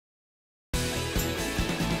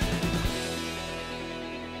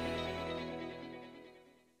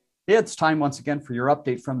It's time once again for your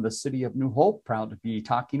update from the city of New Hope. Proud to be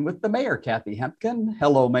talking with the mayor, Kathi Hemken.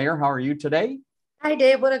 Hello, Mayor. How are you today? Hi,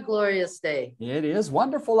 Dave. What a glorious day. It is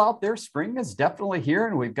wonderful out there. Spring is definitely here,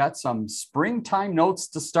 and we've got some springtime notes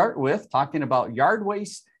to start with, talking about yard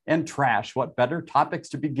waste and trash. What better topics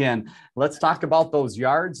to begin? Let's talk about those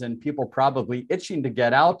yards and people probably itching to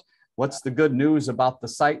get out. What's the good news about the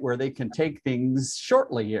site where they can take things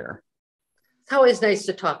shortly here? It's always nice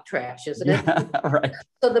to talk trash, isn't it? Yeah, right.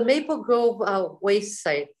 So the Maple Grove waste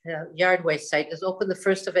site, yard waste site, is open the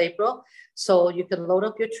 1st of April. So you can load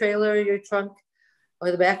up your trailer, your trunk,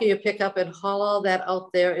 or the back of your pickup and haul all that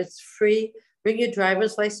out there. It's free. Bring your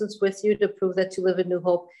driver's license with you to prove that you live in New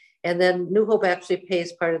Hope. And then New Hope actually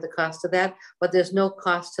pays part of the cost of that, but there's no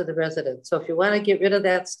cost to the residents. So if you want to get rid of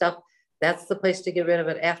that stuff, that's the place to get rid of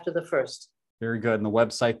it after the 1st. Very good. And the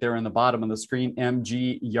website there in the bottom of the screen,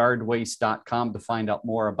 mgyardwaste.com, to find out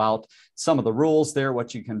more about some of the rules there,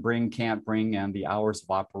 what you can bring, can't bring, and the hours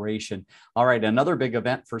of operation. All right. Another big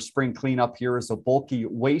event for spring cleanup here is a bulky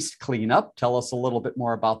waste cleanup. Tell us a little bit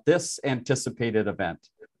more about this anticipated event.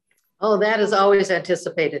 Oh, that is always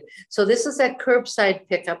anticipated. So this is that curbside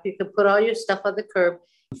pickup. You can put all your stuff on the curb.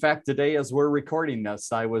 In fact, today, as we're recording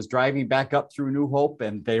this, I was driving back up through New Hope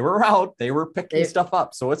and they were out. They were picking stuff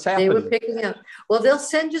up. So it's happening. They were picking up. Well, they'll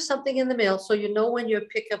send you something in the mail so you know when your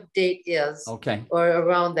pickup date is. Okay. Or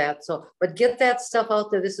around that. So, but get that stuff out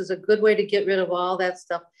there. This is a good way to get rid of all that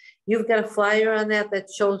stuff. You've got a flyer on that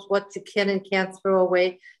shows what you can and can't throw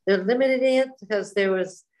away. They're limiting it because there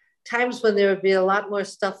was times when there would be a lot more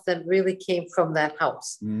stuff that really came from that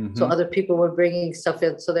house. Mm-hmm. So other people were bringing stuff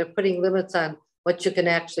in. So they're putting limits on what you can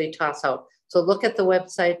actually toss out. So look at the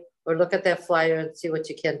website or look at that flyer and see what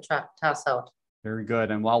you can toss out. Very good.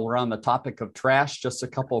 And while we're on the topic of trash, just a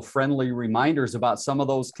couple of friendly reminders about some of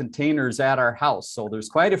those containers at our house. So there's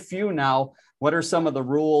quite a few now. What are some of the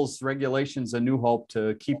rules, regulations in New Hope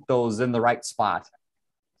to keep those in the right spot?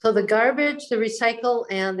 So the garbage, the recycle,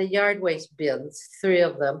 and the yard waste bins, 3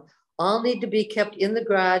 of them, all need to be kept in the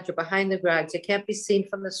garage or behind the garage. They can't be seen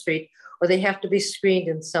from the street, or they have to be screened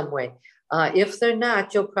in some way. If they're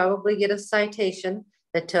not, you'll probably get a citation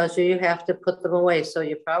that tells you have to put them away. So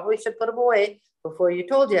you probably should put them away before you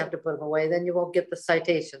told you have to put them away. Then you won't get the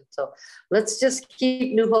citation. So let's just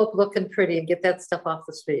keep New Hope looking pretty and get that stuff off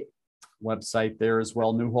the street. Website there as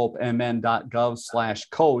well,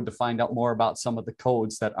 newhopemn.gov/code, to find out more about some of the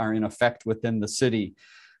codes that are in effect within the city.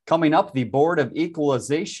 Coming up, the Board of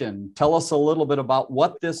Equalization. Tell us a little bit about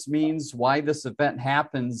what this means, why this event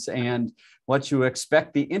happens, and what you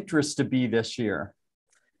expect the interest to be this year.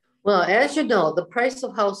 Well, as you know, the price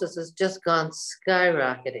of houses has just gone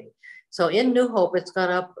skyrocketing. So in New Hope, it's gone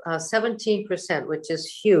up 17%, which is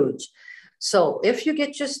huge. So if you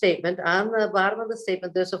get your statement, on the bottom of the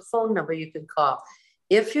statement, there's a phone number you can call.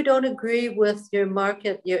 If you don't agree with your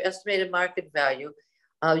estimated market value,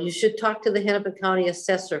 you should talk to the Hennepin County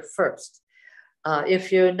assessor first.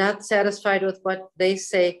 If you're not satisfied with what they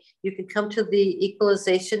say, you can come to the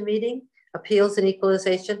equalization meeting, appeals and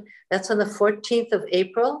equalization. That's on the 14th of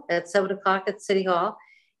April at 7 o'clock at City Hall,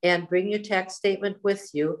 and bring your tax statement with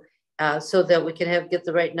you so that we can get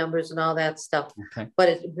the right numbers and all that stuff. Okay. But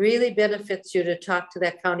it really benefits you to talk to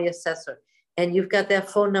that county assessor. And you've got that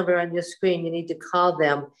phone number on your screen. You need to call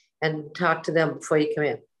them and talk to them before you come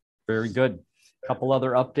in. Very good. Couple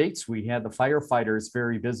other updates. We had the firefighters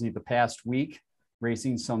very busy the past week,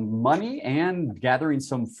 raising some money and gathering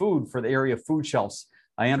some food for the area food shelves.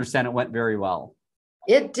 I understand it went very well.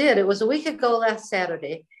 It did. It was a week ago last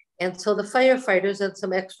Saturday. And so the firefighters and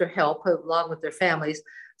some extra help, along with their families,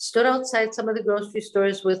 stood outside some of the grocery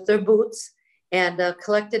stores with their boots and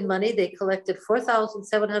collected money. They collected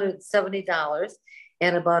 $4,770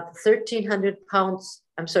 and about 1,700 pounds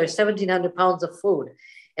of food.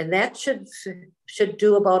 And that should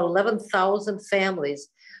do about 11,000 families.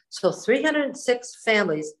 So 306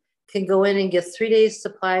 families can go in and get 3 days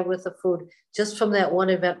supply worth of food just from that one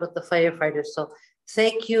event with the firefighters. So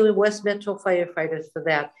thank you, West Metro firefighters, for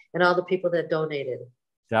that, and all the people that donated.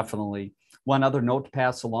 Definitely. One other note to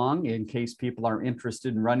pass along in case people are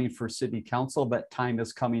interested in running for city council. That time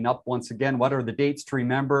is coming up. Once again, what are the dates to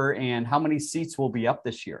remember and how many seats will be up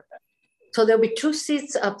this year? So there'll be 2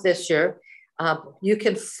 seats up this year. You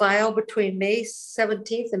can file between May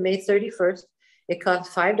 17th and May 31st. It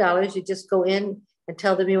costs $5. You just go in and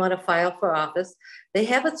tell them you want to file for office. They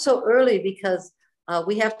have it so early because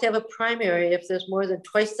we have to have a primary if there's more than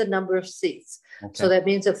twice the number of seats. Okay. So that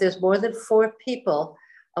means if there's more than 4 people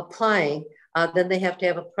applying, then they have to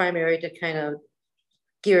have a primary to kind of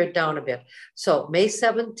gear it down a bit. So May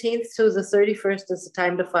 17th through the 31st is the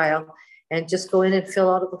time to file, and just go in and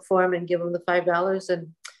fill out the form and give them the $5,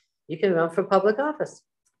 and you can run for public office.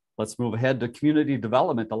 Let's move ahead to community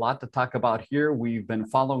development. A lot to talk about here. We've been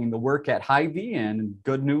following the work at Hy-Vee, and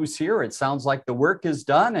good news here. It sounds like the work is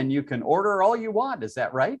done and you can order all you want. Is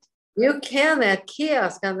that right? You can. That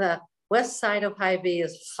kiosk on the west side of Hy-Vee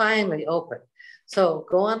is finally open. So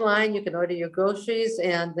go online, you can order your groceries,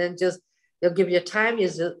 and then they'll give you time, you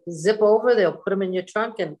zip over, they'll put them in your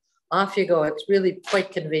trunk, and off you go. It's really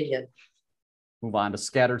quite convenient. Move on to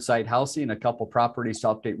scattered site housing, a couple properties to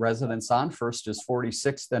update residents on. First is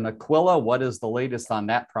 46th and Aquila. What is the latest on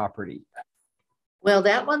that property? Well,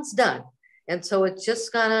 that one's done. And so it's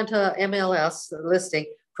just gone onto MLS listing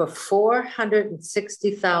for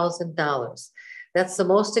 $460,000. That's the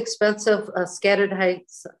most expensive scattered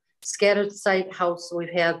site house we've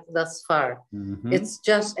had thus far. Mm-hmm. It's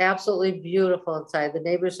just absolutely beautiful inside. The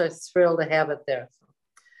neighbors are thrilled to have it there.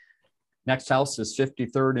 Next house is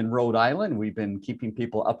 53rd in Rhode Island. We've been keeping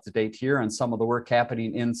people up to date here on some of the work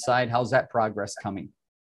happening inside. How's that progress coming?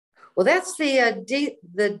 Well, that's the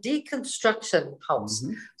deconstruction house.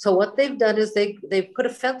 Mm-hmm. So what they've done is they've put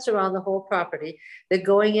a fence around the whole property. They're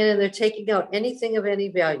going in and they're taking out anything of any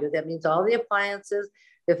value. That means all the appliances.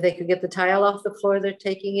 If they can get the tile off the floor, they're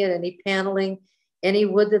taking it, any paneling, any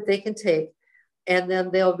wood that they can take, and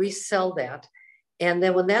then they'll resell that. And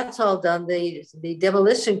then when that's all done, the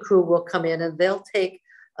demolition crew will come in and they'll take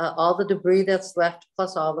all the debris that's left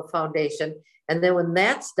plus all the foundation. And then when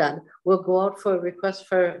that's done, we'll go out for a request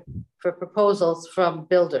for proposals from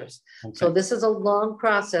builders. Okay. So this is a long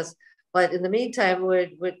process, but in the meantime,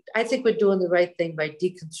 I think we're doing the right thing by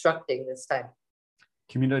deconstructing this time.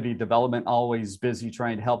 Community development always busy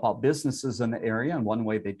trying to help out businesses in the area. And one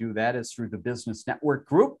way they do that is through the Business Network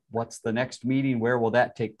Group. What's the next meeting? Where will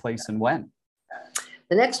that take place and when?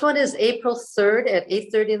 The next one is April 3rd at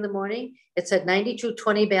 8:30 in the morning. It's at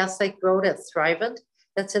 9220 Bass Lake Road at Thrivent.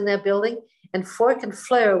 That's in that building. And Fork and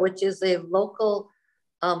Flare, which is a local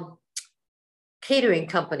catering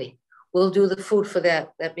company, will do the food for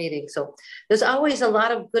that meeting. So there's always a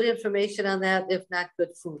lot of good information on that, if not good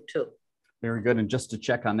food too. Very good. And just to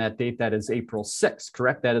check on that date, that is April 6th,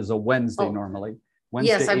 correct? That is a Wednesday normally.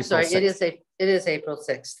 Wednesday, yes, I'm April sorry. 6th. It is April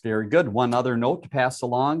 6th. Very good. One other note to pass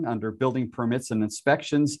along under building permits and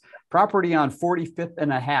inspections. Property on 45th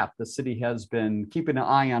and a half. The city has been keeping an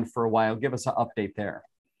eye on for a while. Give us an update there.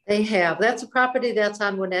 They have. That's a property that's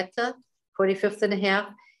on Winnetka, 45th and a half.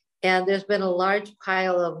 And there's been a large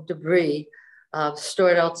pile of debris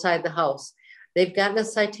stored outside the house. They've gotten a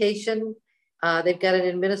citation. They've got an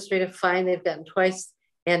administrative fine. They've gotten twice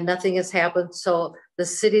and nothing has happened. So the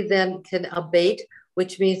city then can abate,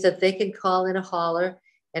 which means that they can call in a hauler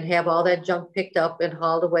and have all that junk picked up and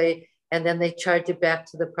hauled away. And then they charge it back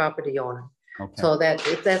to the property owner. Okay. So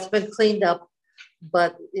that's been cleaned up,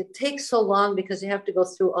 but it takes so long because you have to go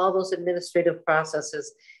through all those administrative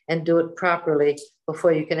processes and do it properly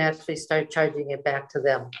before you can actually start charging it back to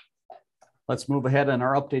them. Let's move ahead on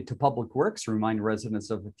our update to Public Works. Remind residents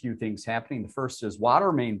of a few things happening. The first is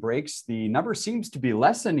water main breaks. The number seems to be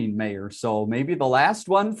lessening, Mayor. So maybe the last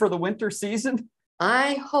one for the winter season.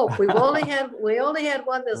 I hope. We only had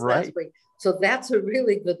one this last week. So that's a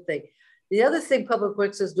really good thing. The other thing Public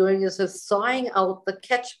Works is doing is sawing out the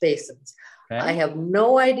catch basins. Okay. I have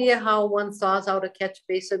no idea how one saws out a catch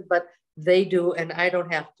basin, but they do, and I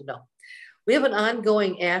don't have to know. We have an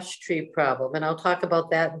ongoing ash tree problem, and I'll talk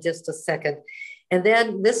about that in just a second. And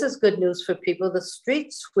then this is good news for people. The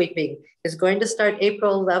street sweeping is going to start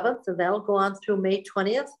April 11th, and that'll go on through May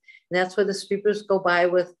 20th. And that's where the sweepers go by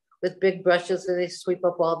with big brushes and they sweep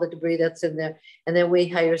up all the debris that's in there. And then we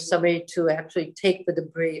hire somebody to actually take the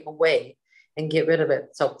debris away and get rid of it.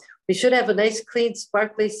 So we should have a nice, clean,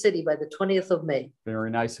 sparkly city by the 20th of May.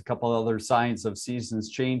 Very nice. A couple other signs of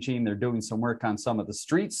seasons changing. They're doing some work on some of the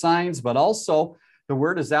street signs, but also the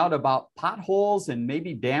word is out about potholes and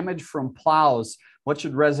maybe damage from plows. What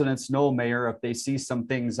should residents know, Mayor, if they see some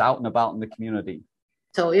things out and about in the community?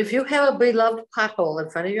 So if you have a beloved pothole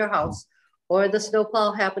in front of your house, or the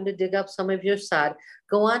snowplow happened to dig up some of your sod,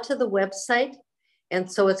 go onto the website.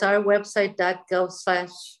 And so it's our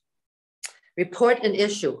website.gov/report an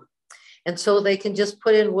issue. And so they can just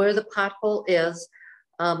put in where the pothole is,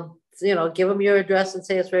 give them your address and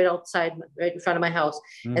say it's right outside, right in front of my house.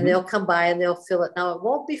 Mm-hmm. And they'll come by and they'll fill it. Now it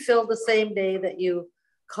won't be filled the same day that you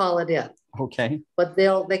call it in. Okay. But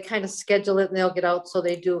they kind of schedule it and they'll get out. So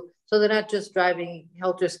they're not just driving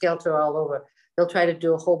helter-skelter all over. They'll try to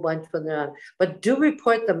do a whole bunch when they're on. But do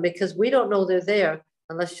report them because we don't know they're there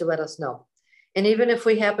unless you let us know. And even if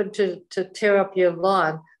we happen to tear up your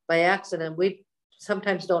lawn by accident, we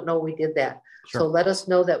sometimes don't know we did that. Sure. So let us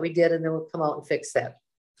know that we did and then we'll come out and fix that.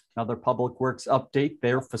 Another Public Works update,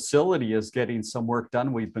 their facility is getting some work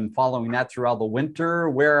done. We've been following that throughout the winter.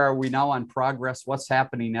 Where are we now on progress? What's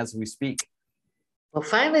happening as we speak? Well,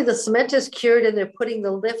 finally, the cement is cured and they're putting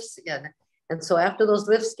the lifts in. And so after those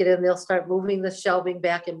lifts get in, they'll start moving the shelving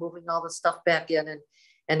back and moving all the stuff back in.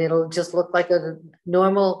 And it'll just look like a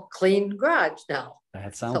normal, clean garage now.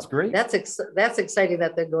 That sounds great. That's exciting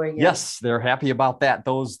that they're going in. Yes, they're happy about that.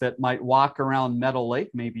 Those that might walk around Meadow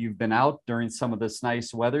Lake, maybe you've been out during some of this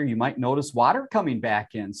nice weather, you might notice water coming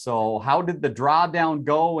back in. So how did the drawdown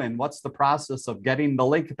go and what's the process of getting the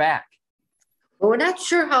lake back? Well, we're not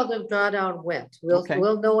sure how the drawdown went.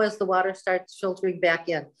 We'll know as the water starts filtering back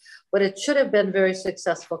in. But it should have been very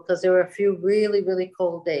successful because there were a few really, really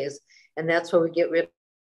cold days. And that's where we get rid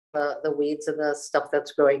of the weeds and the stuff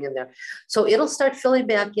that's growing in there. So it'll start filling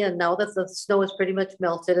back in now that the snow is pretty much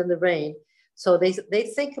melted and the rain. So they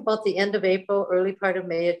think about the end of April, early part of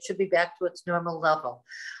May, it should be back to its normal level.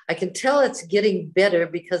 I can tell it's getting better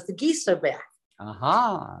because the geese are back.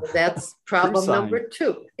 That's problem number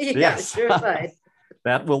 2. Yeah, yes. Sure fine.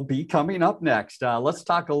 That will be coming up next. Let's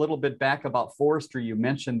talk a little bit back about forestry. You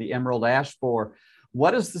mentioned the emerald ash borer.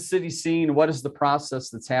 What is the city seeing? What is the process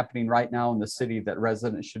that's happening right now in the city that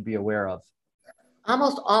residents should be aware of?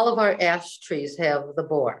 Almost all of our ash trees have the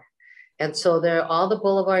borer. And so all the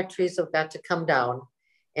boulevard trees have got to come down,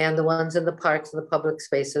 and the ones in the parks and the public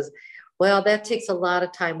spaces. Well, that takes a lot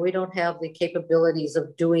of time. We don't have the capabilities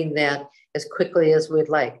of doing that as quickly as we'd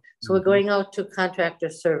like. So we're going out to contractor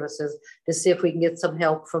services to see if we can get some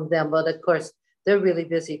help from them. But of course, they're really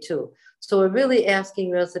busy too. So we're really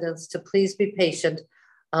asking residents to please be patient.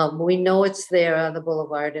 We know it's there on the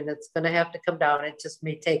boulevard and it's going to have to come down. It just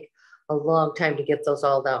may take a long time to get those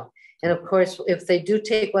all down. And of course, if they do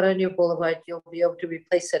take one on your boulevard, you'll be able to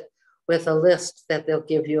replace it with a list that they'll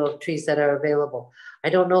give you of trees that are available. I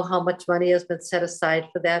don't know how much money has been set aside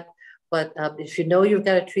for that, but if you know you've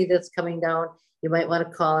got a tree that's coming down, you might want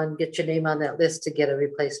to call and get your name on that list to get a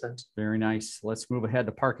replacement. Very nice. Let's move ahead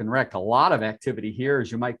to Park and Rec. A lot of activity here,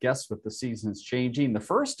 as you might guess, with the seasons changing. The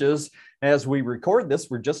first is, as we record this,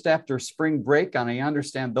 we're just after spring break, and I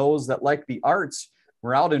understand those that like the arts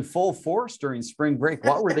were out in full force during spring break.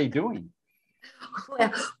 What were they doing?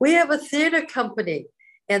 Well, we have a theater company,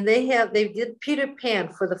 and they did Peter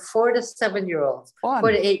Pan for the 4 to 7-year-olds, 4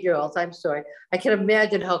 to 8-year-olds. I'm sorry. I can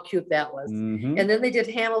imagine how cute that was. And then they did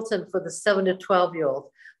Hamilton for the 7 to 12-year-olds.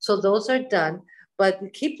 So those are done.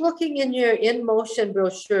 But keep looking in your In Motion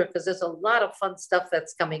brochure because there's a lot of fun stuff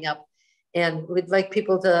that's coming up. And we'd like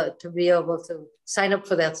people to be able to sign up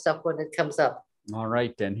for that stuff when it comes up. All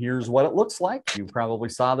right. And here's what it looks like. You probably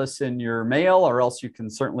saw this in your mail, or else you can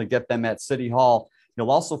certainly get them at City Hall. You'll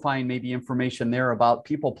also find maybe information there about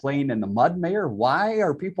people playing in the mud, Mayor. Why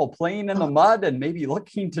are people playing in the mud and maybe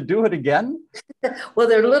looking to do it again? Well,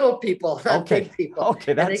 they're little people, not big people.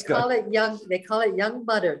 Okay, that's and good. They call it young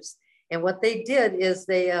mudders. And what they did is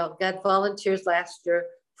they got volunteers last year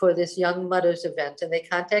for this Young Mudders event, and they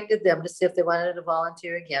contacted them to see if they wanted to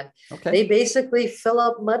volunteer again. They basically fill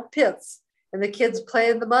up mud pits, and the kids play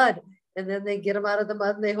in the mud, and then they get them out of the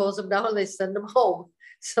mud and they hose them down and they send them home.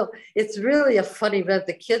 So it's really a fun event.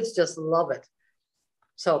 The kids just love it.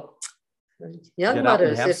 So Young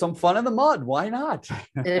Mudders, have some fun in the mud. Why not?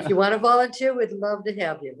 And if you want to volunteer, we'd love to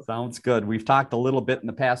have you. Sounds good. We've talked a little bit in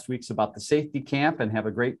the past weeks about the safety camp and have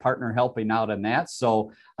a great partner helping out in that.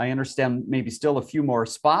 So I understand maybe still a few more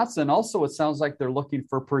spots. And also it sounds like they're looking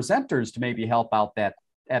for presenters to maybe help out at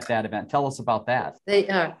that event. Tell us about that. They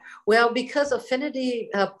are. Well, because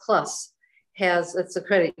Affinity Plus it's a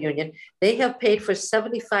credit union, they have paid for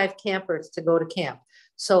 75 campers to go to camp.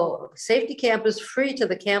 So safety camp is free to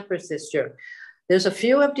the campers this year. There's a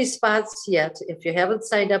few empty spots yet. If you haven't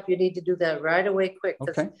signed up, you need to do that right away quick.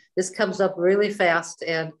 This comes up really fast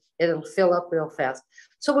and it'll fill up real fast.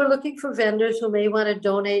 So we're looking for vendors who may want to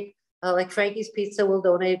donate, like Frankie's Pizza will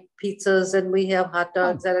donate pizzas, and we have hot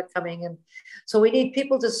dogs that are coming. And so we need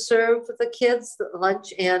people to serve the kids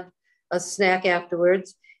lunch and a snack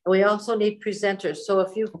afterwards. And we also need presenters. So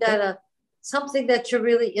if you've got something that you're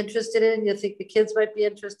really interested in, you think the kids might be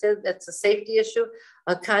interested, that's a safety issue,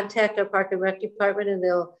 contact our Park and Rec department and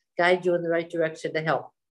they'll guide you in the right direction to help.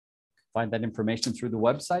 Find that information through the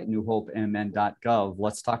website, newhopemn.gov.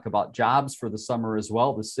 Let's talk about jobs for the summer as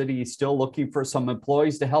well. The city is still looking for some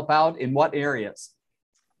employees to help out in what areas?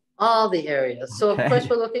 All the areas. So of course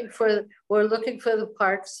we're looking for the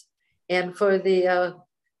parks and for the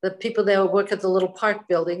people that work at the little park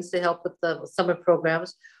buildings to help with the summer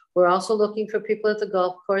programs. We're also looking for people at the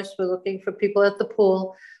golf course. We're looking for people at the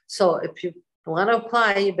pool. So if you want to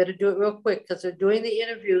apply, you better do it real quick because they're doing the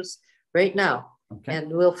interviews right now. Okay.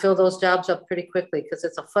 And we'll fill those jobs up pretty quickly because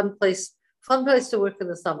it's a fun place to work in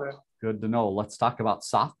the summer. Good to know. Let's talk about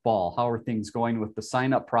softball. How are things going with the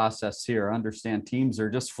sign-up process here? I understand teams are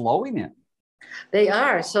just flowing in. They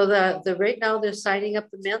are. So the right now they're signing up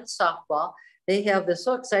the men's softball. They're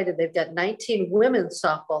so excited. They've got 19 women's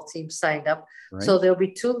softball teams signed up. Right. So there'll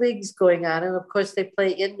be 2 leagues going on. And of course they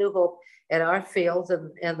play in New Hope at our fields,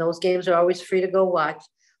 and those games are always free to go watch.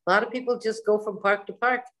 A lot of people just go from park to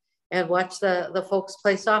park and watch the folks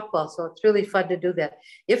play softball. So it's really fun to do that.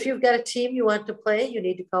 If you've got a team you want to play, you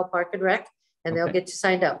need to call Park and Rec, and they'll get you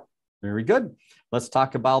signed up. Very good. Let's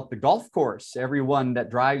talk about the golf course. Everyone that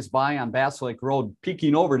drives by on Bass Lake Road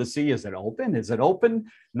peeking over to see, is it open? Is it open?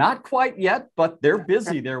 Not quite yet, but they're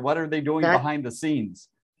busy there. What are they doing behind the scenes?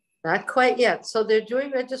 Not quite yet. So they're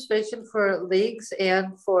doing registration for leagues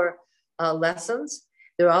and for lessons.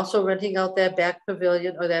 They're also renting out that back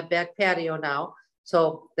pavilion or that back patio now.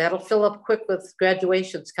 So that'll fill up quick with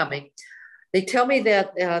graduations coming. They tell me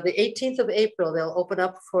that the 18th of April, they'll open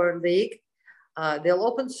up for league. They'll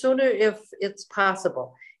open sooner if it's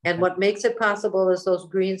possible. And what makes it possible is those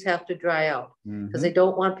greens have to dry out because they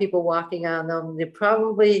don't want people walking on them. They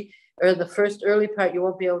probably, or in the first early part, you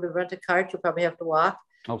won't be able to rent a cart. You'll probably have to walk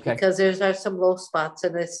because there's some low spots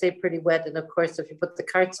and they stay pretty wet. And of course, if you put the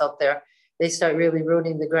carts out there, they start really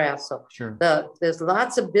ruining the grass. So there's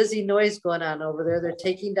lots of busy noise going on over there. They're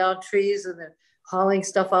taking down trees and they're hauling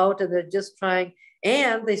stuff out and they're just trying,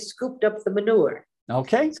 and they scooped up the manure.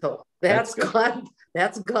 Okay. So that's gone.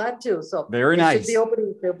 That's gone too. So very nice. They'll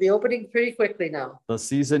be opening pretty quickly now. The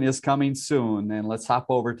season is coming soon. And let's hop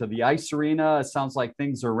over to the ice arena. It sounds like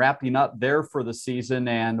things are wrapping up there for the season.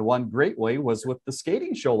 And one great way was with the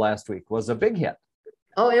skating show last week. Was a big hit.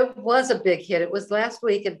 Oh, it was a big hit. It was last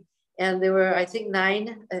week. And there were, I think,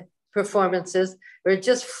 9 performances. They were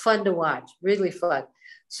just fun to watch, really fun.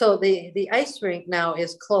 So the ice rink now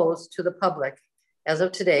is closed to the public as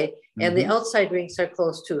of today, and the outside rinks are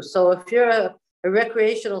closed too. So if you're a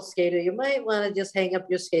recreational skater, you might want to just hang up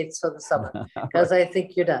your skates for the summer because I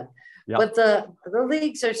think you're done. Yep. But the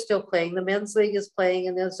leagues are still playing. The men's league is playing,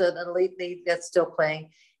 and there's an elite league that's still playing.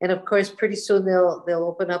 And of course, pretty soon they'll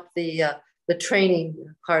open up the training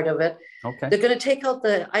part of it. Okay. They're going to take out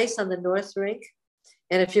the ice on the north rink.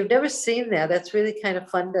 And if you've never seen that, that's really kind of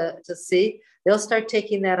fun to see. They'll start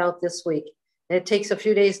taking that out this week. And it takes a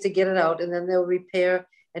few days to get it out, and then they'll repair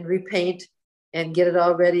and repaint and get it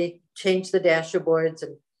all ready, change the dasher boards,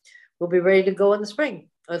 and we'll be ready to go in the spring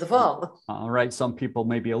or the fall. All right. Some people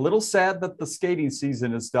may be a little sad that the skating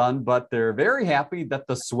season is done, but they're very happy that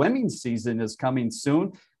the swimming season is coming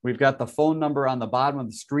soon. We've got the phone number on the bottom of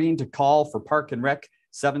the screen to call for Park and Rec,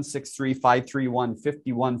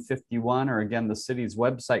 763-531-5151, or again, the city's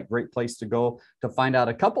website. Great place to go to find out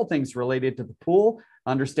a couple things related to the pool.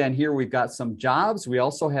 Understand here we've got some jobs. We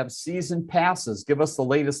also have season passes. Give us the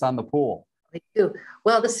latest on the pool. We do.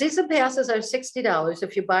 Well, the season passes are $60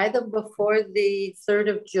 if you buy them before the 3rd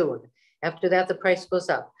of June. After that, the price goes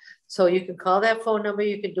up. So you can call that phone number.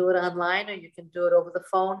 You can do it online or you can do it over the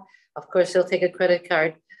phone. Of course, they'll take a credit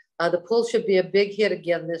card. The pool should be a big hit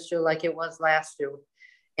again this year like it was last year.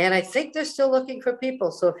 And I think they're still looking for people.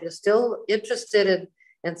 So if you're still interested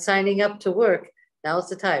in signing up to work, now's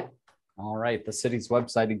the time. All right. The city's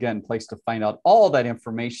website, again, place to find out all that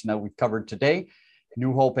information that we've covered today,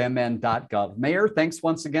 newhopemn.gov. Mayor, thanks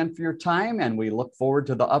once again for your time, and we look forward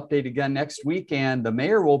to the update again next week. And the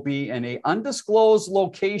mayor will be in an undisclosed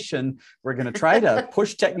location. We're going to try to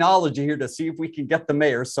push technology here to see if we can get the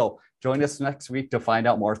mayor. So join us next week to find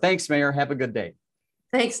out more. Thanks, Mayor. Have a good day.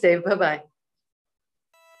 Thanks, Dave. Bye-bye.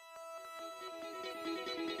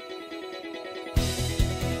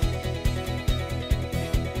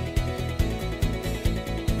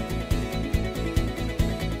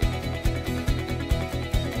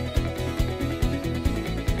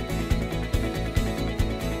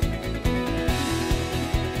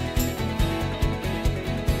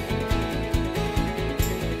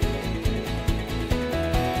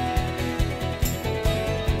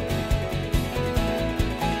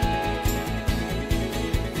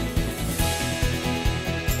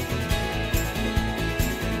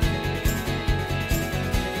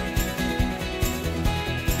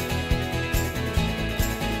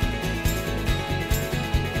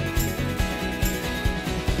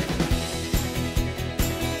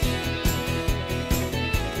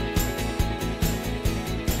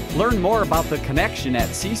 Learn more about The Connection at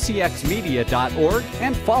ccxmedia.org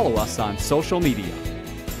and follow us on social media.